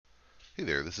Hey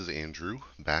there, this is Andrew,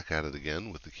 back at it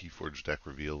again with the Keyforge deck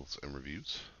reveals and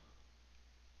reviews.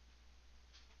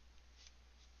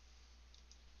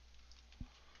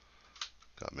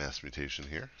 Got Mass Mutation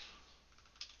here.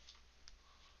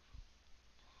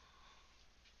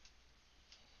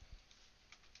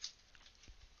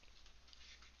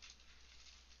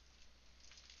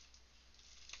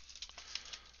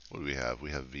 What do we have?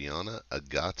 We have Viana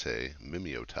Agate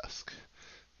Mimeotusk.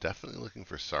 Definitely looking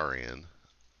for Saurian,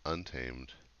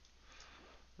 Untamed.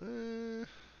 I'm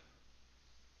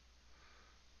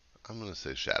going to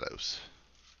say Shadows.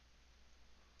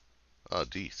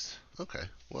 Dees. Okay,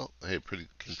 well, hey,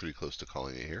 came pretty close to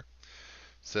calling it here.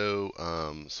 So,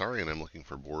 Saurian, I'm looking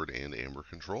for board and amber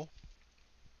control.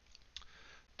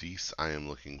 Dees, I am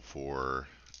looking for,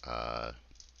 uh,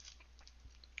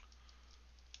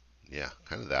 yeah,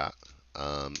 kind of that.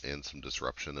 And some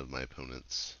disruption of my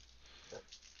opponent's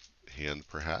hand,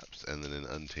 perhaps. And then in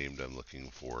Untamed, I'm looking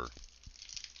for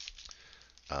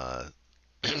uh,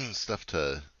 stuff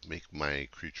to make my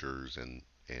creatures and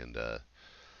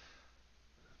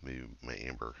maybe my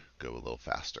amber go a little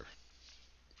faster.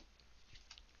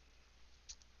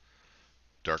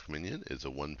 Dark Minion is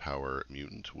a 1 power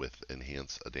mutant with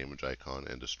enhance a damage icon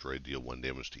and destroy, deal 1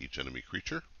 damage to each enemy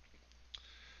creature.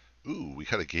 Ooh, we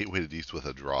got a Gateway to Death with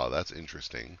a draw. That's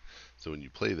interesting. So when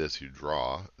you play this, you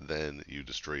draw, then you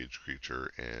destroy each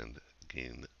creature and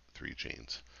gain 3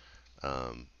 chains.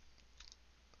 Um,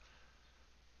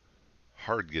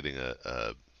 Hard getting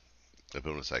a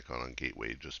bonus icon on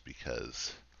Gateway just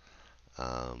because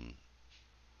um,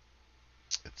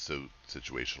 it's so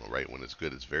situational, right? When it's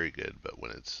good, it's very good, but when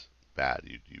it's bad,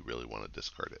 you really want to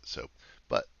discard it. So,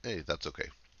 but hey, that's okay.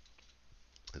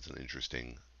 It's an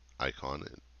interesting icon,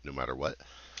 no matter what.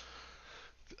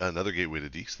 Another Gateway to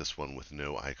Dees, this one with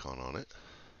no icon on it.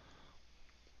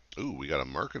 Ooh, we got a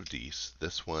Mark of Dees.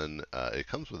 This one, it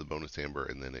comes with a bonus amber,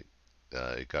 and then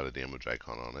it got a damage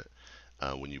icon on it.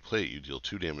 When you play it, you deal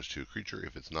 2 damage to a creature.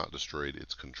 If it's not destroyed,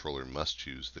 its controller must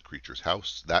choose that creature's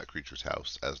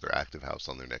house, as their active house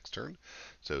on their next turn.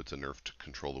 So it's a nerf to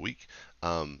control the weak.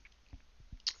 Um,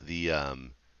 the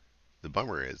um, the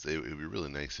bummer is it would be really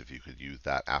nice if you could use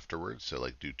that afterwards. So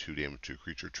like do 2 damage to a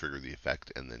creature, trigger the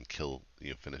effect, and then kill,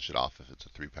 finish it off if it's a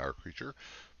 3-power creature.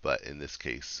 But in this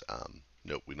case,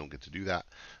 nope, we don't get to do that.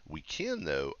 We can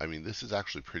though. I mean, this is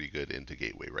actually pretty good into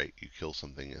Gateway, right? You kill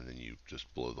something and then you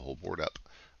just blow the whole board up.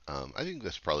 I think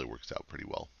this probably works out pretty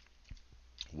well.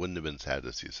 Wouldn't have been sad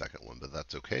to see a second one, but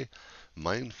that's okay.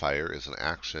 Mind Fire is an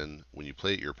action. When you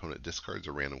play it, your opponent discards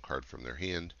a random card from their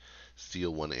hand.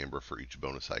 Steal 1 amber for each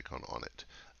bonus icon on it.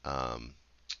 Um,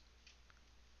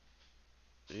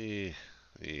 eh,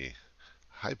 eh,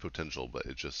 High potential, but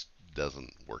it just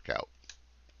doesn't work out.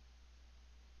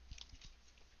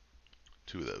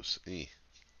 2 of those.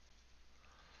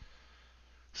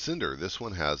 Cinder, this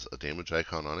one has a damage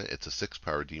icon on it. It's a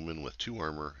 6-power demon with 2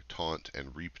 armor, taunt,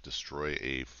 and reap, destroy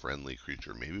a friendly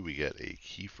creature. Maybe we get a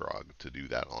Key Frog to do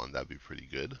that on. That'd be pretty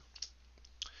good.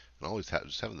 And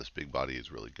just having this big body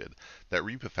is really good. That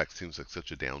reap effect seems like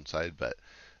such a downside, but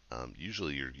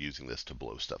usually you're using this to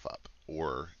blow stuff up.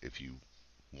 Or if you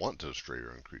want to destroy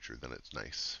your own creature, then it's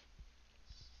nice.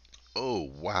 Oh,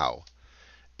 wow.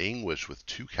 Anguish with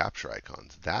 2 capture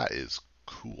icons. That is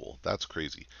cool. That's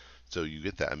crazy. So you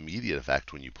get that immediate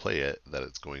effect when you play it that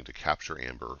it's going to capture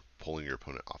Amber, pulling your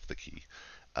opponent off the key.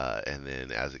 And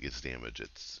then as it gets damage,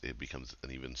 it becomes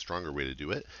an even stronger way to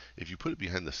do it. If you put it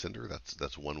behind the Cinder,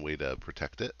 that's one way to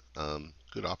protect it.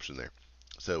 Good option there.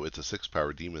 So it's a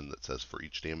 6-power demon that says for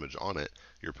each damage on it,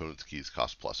 your opponent's keys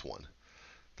cost +1.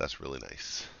 That's really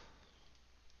nice.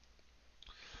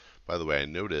 By the way, I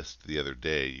noticed the other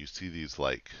day, you see these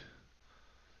like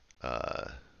uh,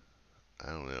 I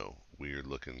don't know, weird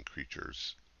looking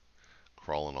creatures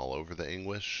crawling all over the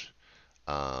Anguish.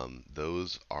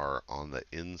 Those are on the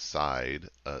inside.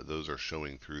 Those are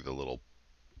showing through the little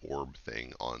orb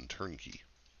thing on Turnkey.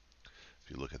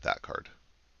 If you look at that card,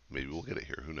 maybe we'll get it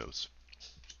here. Who knows?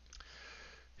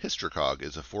 Hystricog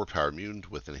is a 4-power mutant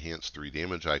with enhanced 3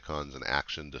 damage icons and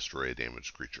action destroy a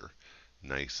damaged creature.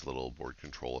 Nice little board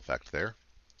control effect there.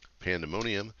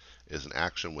 Pandemonium is an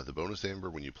action with a bonus amber.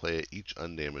 When you play it, each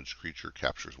undamaged creature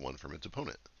captures 1 from its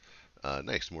opponent.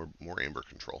 Nice, more amber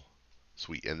control.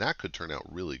 Sweet, and that could turn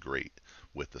out really great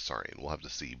with the Saurian. We'll have to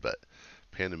see, but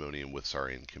Pandemonium with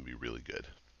Saurian can be really good.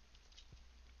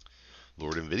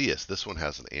 Lord Invidious. This one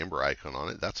has an amber icon on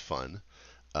it. That's fun.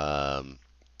 Um,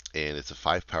 and it's a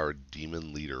 5-power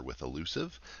demon leader with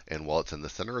elusive. And while it's in the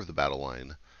center of the battle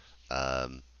line,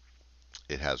 um,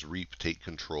 it has Reap, take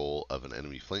control of an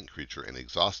enemy flank creature and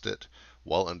exhaust it.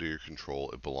 While under your control,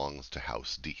 it belongs to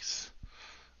House Dees.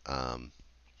 Um,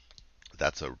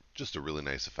 that's just a really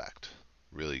nice effect.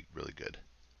 Really, really good.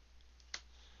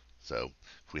 So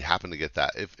if we happen to get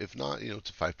that, if not, it's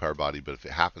a 5 power body, but if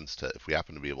we happen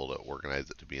to be able to organize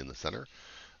it to be in the center,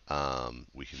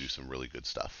 we can do some really good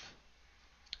stuff.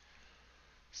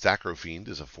 Sacrofiend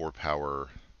is a 4 power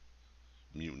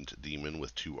mutant demon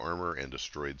with 2 armor and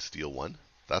destroyed steel 1.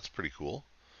 That's pretty cool.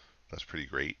 That's pretty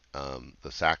great.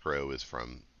 The Sacro is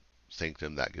from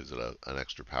Sanctum, that gives it an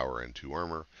extra power and 2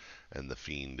 armor, and the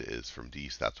Fiend is from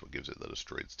Deist, that's what gives it the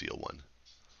destroyed steel 1.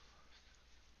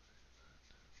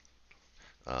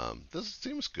 This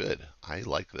seems good. I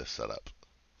like this setup.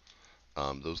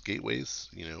 Those gateways,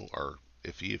 are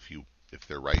iffy. If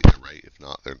they're right, they're right. If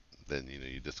not, then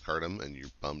you discard them, and you're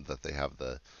bummed that they have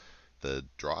the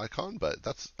draw icon. But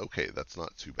that's okay. That's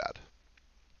not too bad.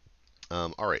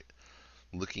 All right.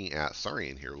 Looking at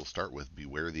Saurian here, we'll start with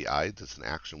Beware the Ides. It's an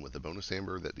action with a bonus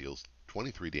amber that deals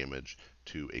 23 damage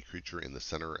to a creature in the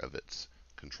center of its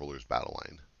controller's battle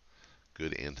line.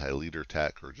 Good anti-leader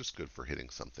tech, or just good for hitting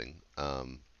something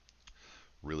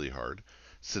really hard.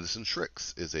 Citizen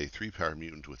Shrix is a 3 power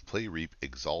mutant with Play Reap,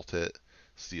 Exalt It,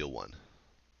 Steal 1.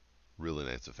 Really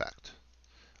nice effect.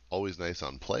 Always nice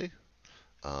on play.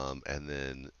 And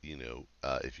then,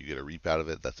 if you get a Reap out of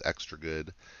it, that's extra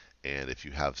good. And if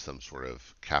you have some sort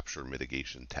of capture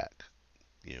mitigation tech,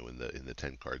 in the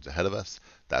 10 cards ahead of us,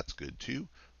 that's good too.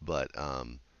 But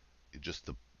just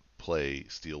the play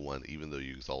Steal 1, even though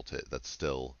you exalt it, that's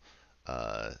still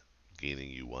uh,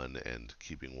 gaining you 1 and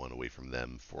keeping 1 away from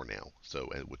them for now. So,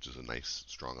 which is a nice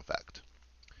strong effect.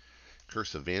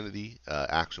 Curse of Vanity,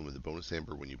 action with a bonus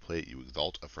amber. When you play it, you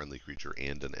exalt a friendly creature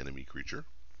and an enemy creature.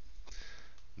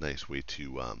 Nice way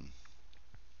to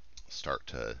start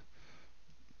to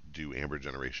do amber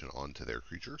generation onto their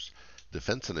creatures.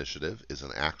 Defense Initiative is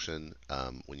an action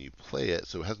when you play it,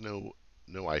 so it has no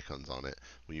icons on it.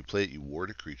 When you play it, you ward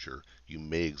a creature. You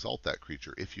may exalt that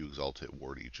creature. If you exalt it,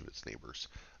 ward each of its neighbors.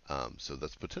 So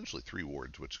that's potentially 3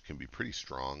 wards, which can be pretty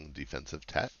strong defensive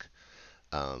tech.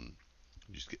 You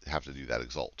just have to do that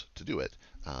exalt to do it.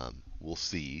 We'll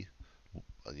see.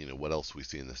 What else we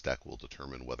see in this deck will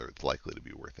determine whether it's likely to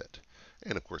be worth it.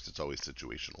 And of course, it's always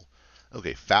situational.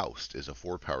 Okay, Faust is a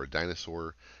 4 power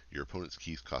dinosaur. Your opponent's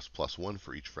keys cost +1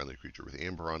 for each friendly creature with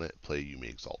amber on it. Play, you may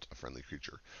exalt a friendly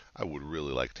creature. I would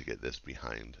really like to get this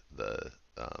behind the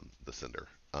Cinder.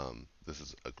 This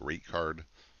is a great card,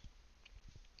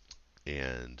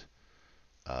 and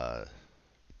uh,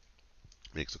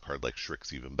 makes a card like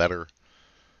Shrix even better.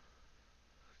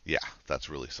 Yeah, that's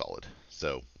really solid.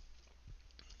 So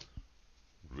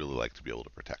really like to be able to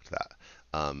protect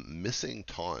that. Missing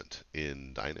taunt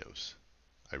in dinos.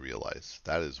 I realize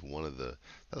that's one of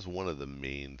the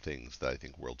main things that I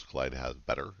think Worlds Collide has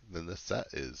better than this set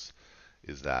is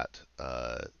that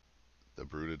the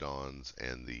Brutodons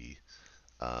and the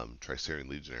Tricerian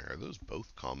Legionnaire, are those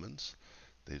both commons?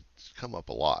 They come up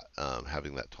a lot.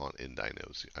 Having that taunt in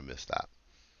dinos, I miss that.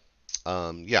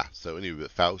 Yeah, so anyway,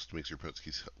 Faust makes your opponent's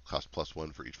keys cost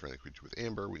 +1 for each friendly creature with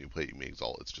amber. When you play it, you may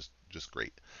exalt. It's just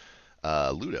great.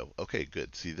 Ludo. Okay,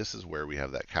 good. See, this is where we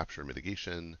have that capture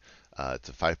mitigation. It's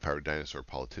a 5 power dinosaur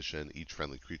politician. Each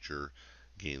friendly creature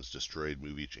gains destroyed.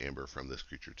 Move each amber from this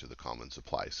creature to the common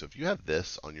supply. So if you have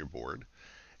this on your board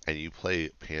and you play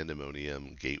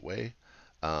Pandemonium Gateway,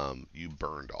 you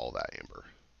burned all that amber.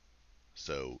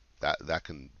 So that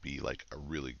can be like a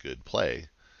really good play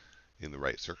in the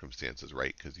right circumstances,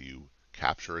 right? Because you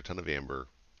capture a ton of amber,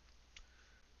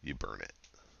 you burn it.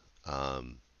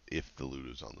 If the loot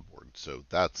is on the board. So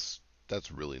that's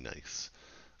really nice.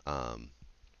 Um,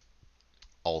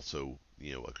 Also,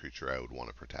 a creature I would want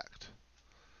to protect.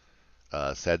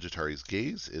 Sagittarius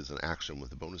Gaze is an action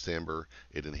with a bonus amber.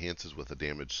 It enhances with a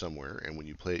damage somewhere, and when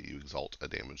you play it, you exalt a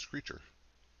damaged creature.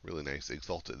 Really nice.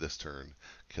 Exalt it this turn,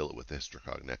 kill it with the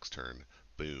Hystricog next turn.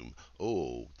 Boom.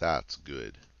 Oh, that's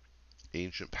good.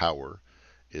 Ancient Power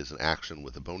is an action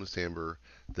with a bonus amber.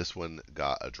 This one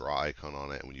got a draw icon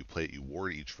on it, and when you play it, you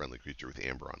ward each friendly creature with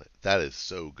amber on it. That is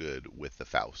so good with the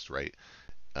Faust, right?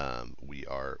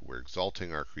 We're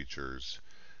exalting our creatures,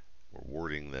 we're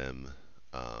warding them.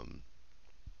 Um,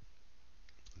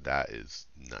 that is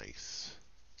nice.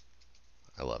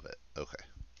 I love it. Okay.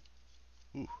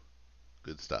 Ooh,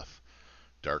 good stuff.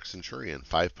 Dark Centurion,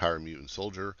 5 power mutant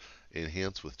soldier,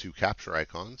 enhanced with 2 capture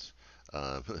icons.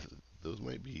 Uh, those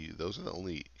are the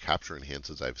only capture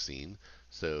enhances I've seen.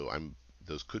 So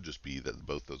those could just be that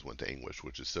both those went to Anguish,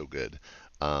 which is so good.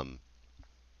 Um,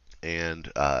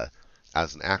 and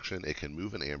as an action, it can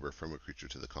move an amber from a creature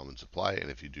to the common supply, and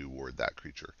if you do, ward that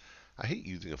creature. I hate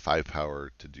using a 5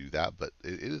 power to do that, but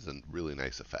it is a really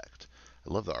nice effect.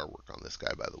 I love the artwork on this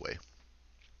guy, by the way.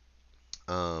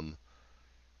 Um,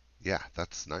 yeah,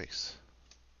 that's nice.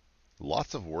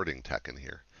 Lots of warding tech in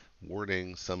here.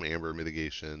 Warding, some amber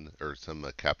mitigation, or some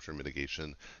capture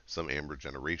mitigation, some amber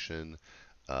generation,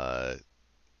 uh,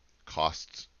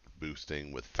 cost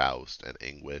boosting with Faust and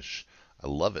Anguish. I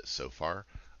love it so far.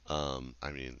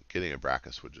 I mean, getting a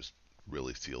Brackus would just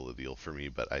really seal the deal for me,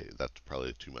 but that's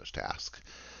probably too much to ask.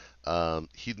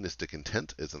 Hedonistic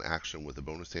Intent is an action with a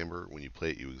bonus amber. When you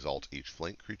play it, you exalt each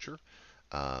flank creature.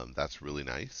 That's really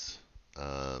nice.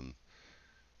 Um,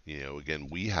 again,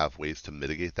 we have ways to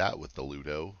mitigate that with the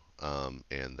Ludo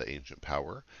and the Ancient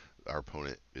Power. Our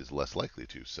opponent is less likely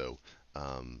to,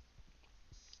 um,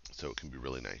 so it can be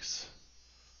really nice.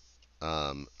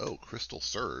 Crystal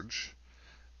Surge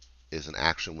is an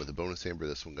action with a bonus amber.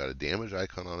 This one got a damage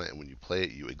icon on it, and when you play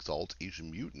it, you exalt each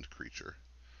mutant creature.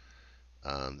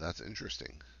 That's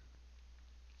interesting.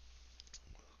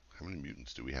 How many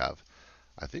mutants do we have?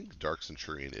 I think Dark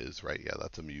Centurion is, right? Yeah,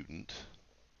 that's a mutant.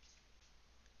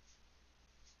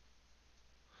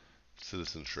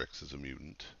 Citizen Strix is a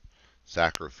mutant.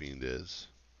 Sacrofiend is.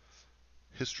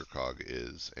 Hystricog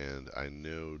is. And I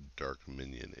know Dark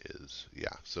Minion is.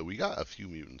 Yeah, so we got a few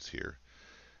mutants here.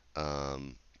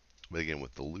 But again,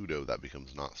 with the Ludo, that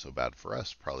becomes not so bad for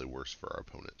us, probably worse for our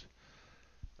opponent.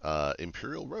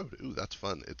 Imperial Road. Ooh, that's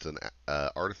fun. It's an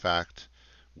artifact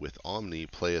with Omni.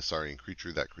 Play a Saurian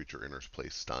creature. That creature enters play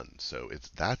stunned. So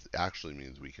that actually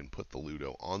means we can put the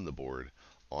Ludo on the board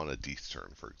on a Death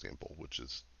turn, for example, which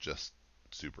is just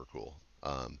super cool.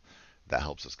 That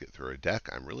helps us get through our deck.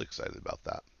 I'm really excited about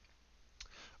that.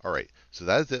 All right, so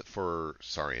that is it for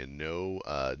Saurian. No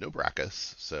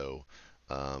Brackus, so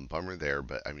bummer there.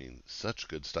 But I mean, such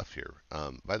good stuff here.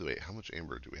 By the way, how much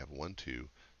amber do we have? 1, 2,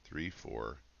 3,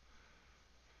 4,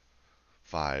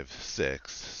 5,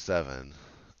 6, 7,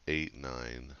 8,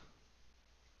 9,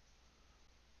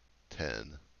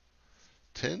 10.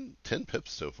 10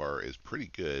 pips so far is pretty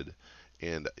good,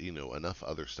 and enough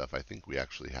other stuff. I think we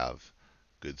actually have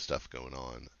good stuff going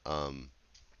on.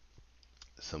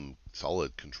 Some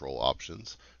solid control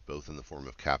options, both in the form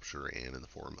of capture and in the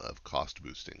form of cost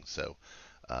boosting. So,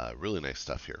 really nice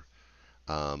stuff here.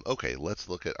 Okay, let's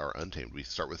look at our Untamed. We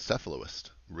start with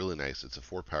Cephaloist. Really nice. It's a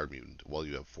 4-powered mutant. While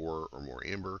you have 4 or more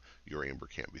amber, your amber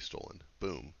can't be stolen.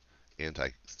 Boom.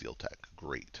 Anti-steal tech.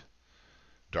 Great.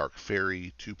 Dark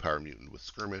Fairy, 2-power mutant with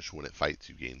Skirmish. When it fights,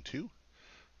 you gain 2.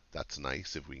 That's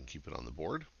nice if we can keep it on the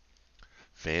board.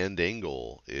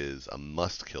 Fandangle is a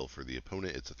must kill for the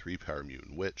opponent. It's a 3-power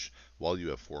mutant witch. While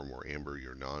you have 4 or more amber,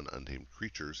 your non-untamed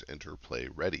creatures enter play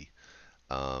ready.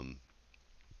 Um,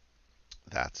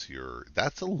 that's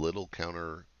a little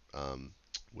counter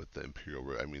with the Imperial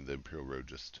Road. I mean, the Imperial Road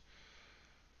just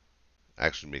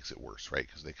actually makes it worse, right?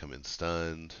 Because they come in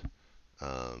stunned.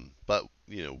 But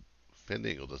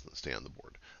Fandangle doesn't stay on the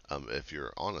board. If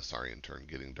you're on a Saurian turn,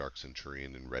 getting Dark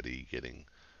Centurion and ready, getting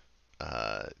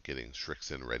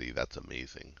Strixen ready, that's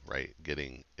amazing, right?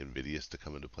 Getting Invidious to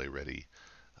come into play ready,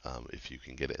 if you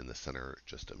can get it in the center,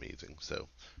 just amazing. So,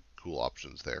 cool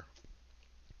options there.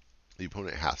 The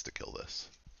opponent has to kill this.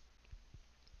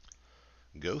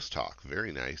 Ghost Hawk,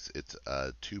 very nice. It's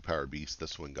a 2-power beast.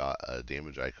 This one got a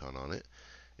damage icon on it.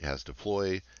 It has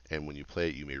deploy, and when you play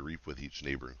it, you may reap with each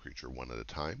neighboring creature one at a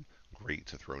time. Great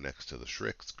to throw next to the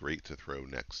Strix. Great to throw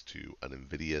next to an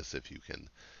Invidious if you can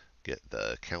get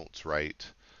the counts right.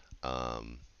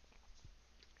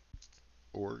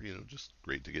 Or, just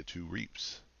great to get 2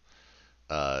 reaps.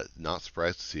 Not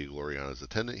surprised to see Gloriana's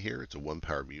Attendant here. It's a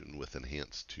 1-power mutant with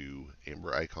enhanced 2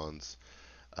 amber icons.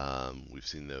 We've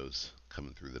seen those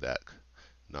coming through the deck.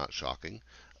 Not shocking.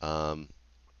 A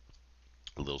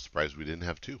little surprised we didn't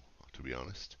have 2, to be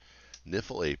honest.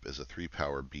 Niffle Ape is a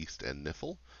 3-power beast and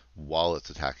Niffle. While it's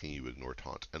attacking, you ignore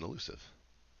Taunt and Elusive.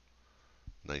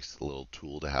 Nice little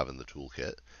tool to have in the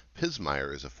toolkit.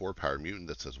 Pismire is a 4-power mutant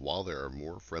that says while there are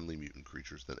more friendly mutant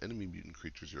creatures than enemy mutant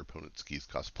creatures, your opponent's keys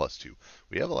cost +2.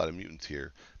 We have a lot of mutants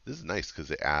here. This is nice because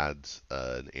it adds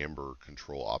an amber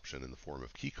control option in the form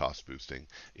of key cost boosting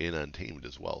in Untamed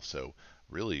as well. So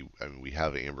really, I mean, we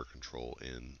have amber control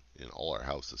in all our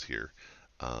houses here.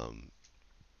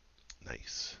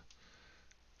 Nice.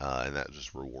 And that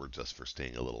just rewards us for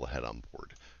staying a little ahead on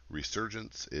board.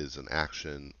 Resurgence is an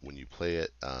action. When you play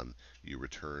it, you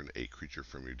return a creature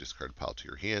from your discard pile to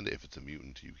your hand. If it's a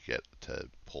mutant, you get to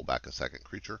pull back a second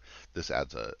creature. This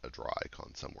adds a draw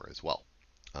icon somewhere as well.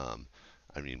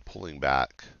 I mean, pulling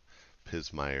back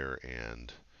Pismire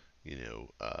and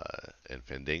and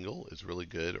Fandangle is really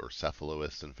good, or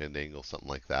Cephaloist and Fandangle, something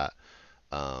like that.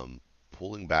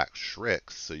 Pulling back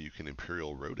Strix so you can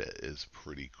Imperial Road it is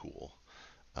pretty cool.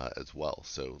 As well.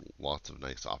 So lots of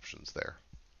nice options there.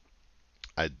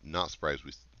 I'm not surprised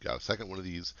we got a second one of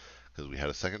these because we had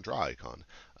a second draw icon.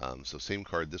 So same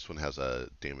card, this one has a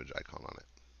damage icon on it.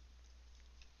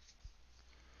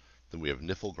 Then we have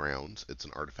Niffle Grounds. It's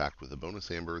an artifact with a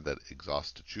bonus amber that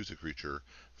exhausts to choose a creature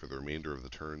for the remainder of the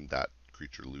turn. That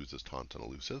creature loses taunt and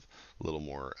elusive. A little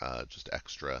more just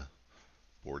extra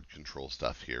board control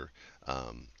stuff here.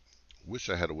 Wish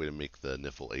I had a way to make the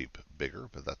Niffle Ape bigger,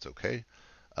 but that's okay.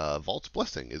 Vault's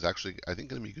Blessing is actually, I think,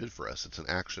 going to be good for us. It's an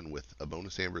action with a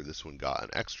bonus amber. This one got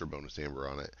an extra bonus amber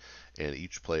on it, and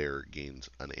each player gains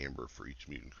an amber for each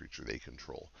mutant creature they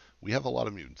control. We have a lot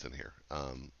of mutants in here.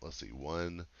 Let's see,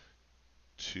 1,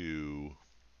 2,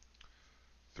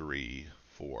 3,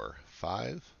 4,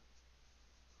 5,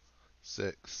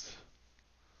 6,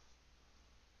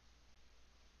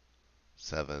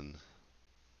 7,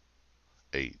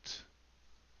 8,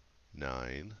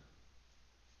 9,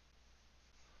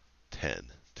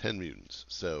 10. 10 mutants.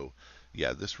 So,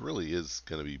 yeah, this really is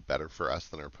going to be better for us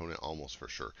than our opponent, almost for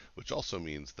sure. Which also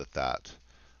means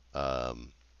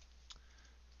um,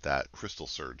 that Crystal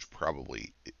Surge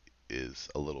probably is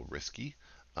a little risky.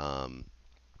 Um,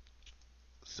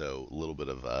 so, a little bit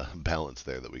of a balance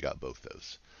there that we got both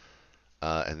those.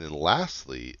 And then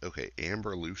lastly, okay,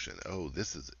 Amber Lucian. Oh,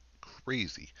 this is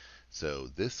crazy. So,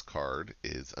 this card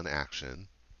is an action.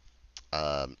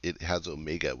 It has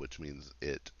Omega, which means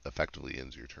it effectively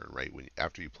ends your turn, right?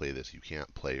 After you play this, you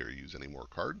can't play or use any more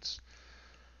cards.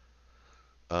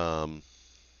 Um,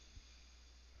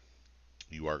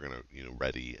 you are gonna,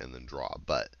 ready and then draw,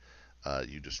 but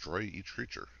you destroy each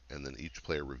creature, and then each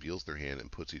player reveals their hand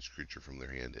and puts each creature from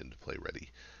their hand into play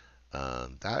ready.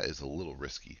 That is a little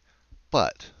risky,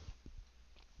 but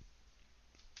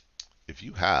if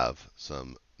you have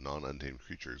some non-untamed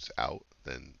creatures out,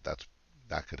 then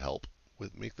that could help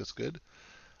with make this good.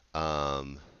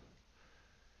 Um,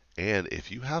 And if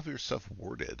you have your stuff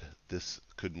warded, this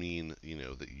could mean,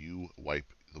 that you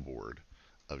wipe the board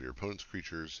of your opponent's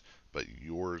creatures, but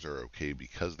yours are okay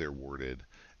because they're warded,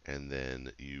 and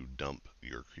then you dump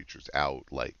your creatures out.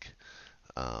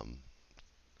 Um,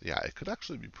 yeah, it could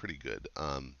actually be pretty good,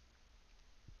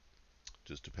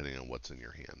 just depending on what's in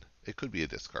your hand. It could be a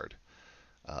discard,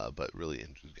 but really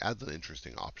adds an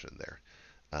interesting option there.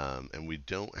 And we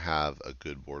don't have a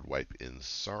good board wipe in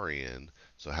Saurian,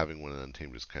 so having one in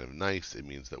Untamed is kind of nice. It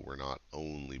means that we're not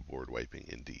only board wiping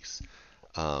in Dees.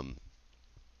 Um,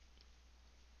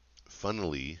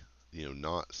 Funnily,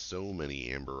 not so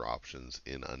many Amber options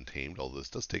in Untamed, although this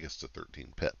does take us to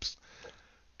 13 pips.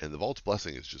 And the Vault's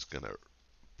Blessing is just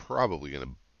probably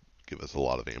gonna give us a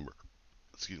lot of Amber.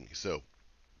 Excuse me. So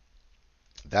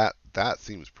that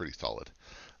seems pretty solid.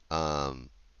 Um,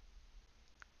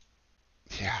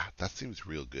 yeah, that seems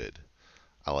real good.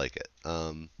 I like it.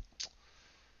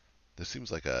 This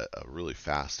seems like a really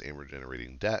fast amber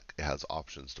generating deck. It has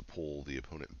options to pull the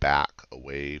opponent back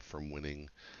away from winning.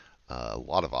 A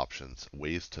lot of options,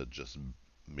 ways to just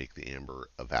make the amber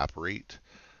evaporate.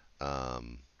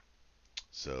 Um,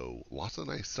 so lots of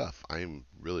nice stuff. I'm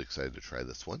really excited to try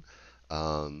this one.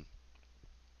 Um,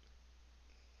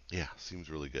 yeah, seems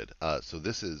really good. So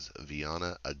this is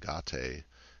Viana Agate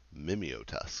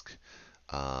Mimeotusk.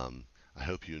 I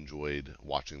hope you enjoyed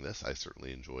watching this. I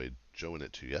certainly enjoyed showing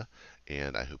it to you,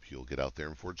 and I hope you'll get out there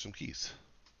and forge some keys.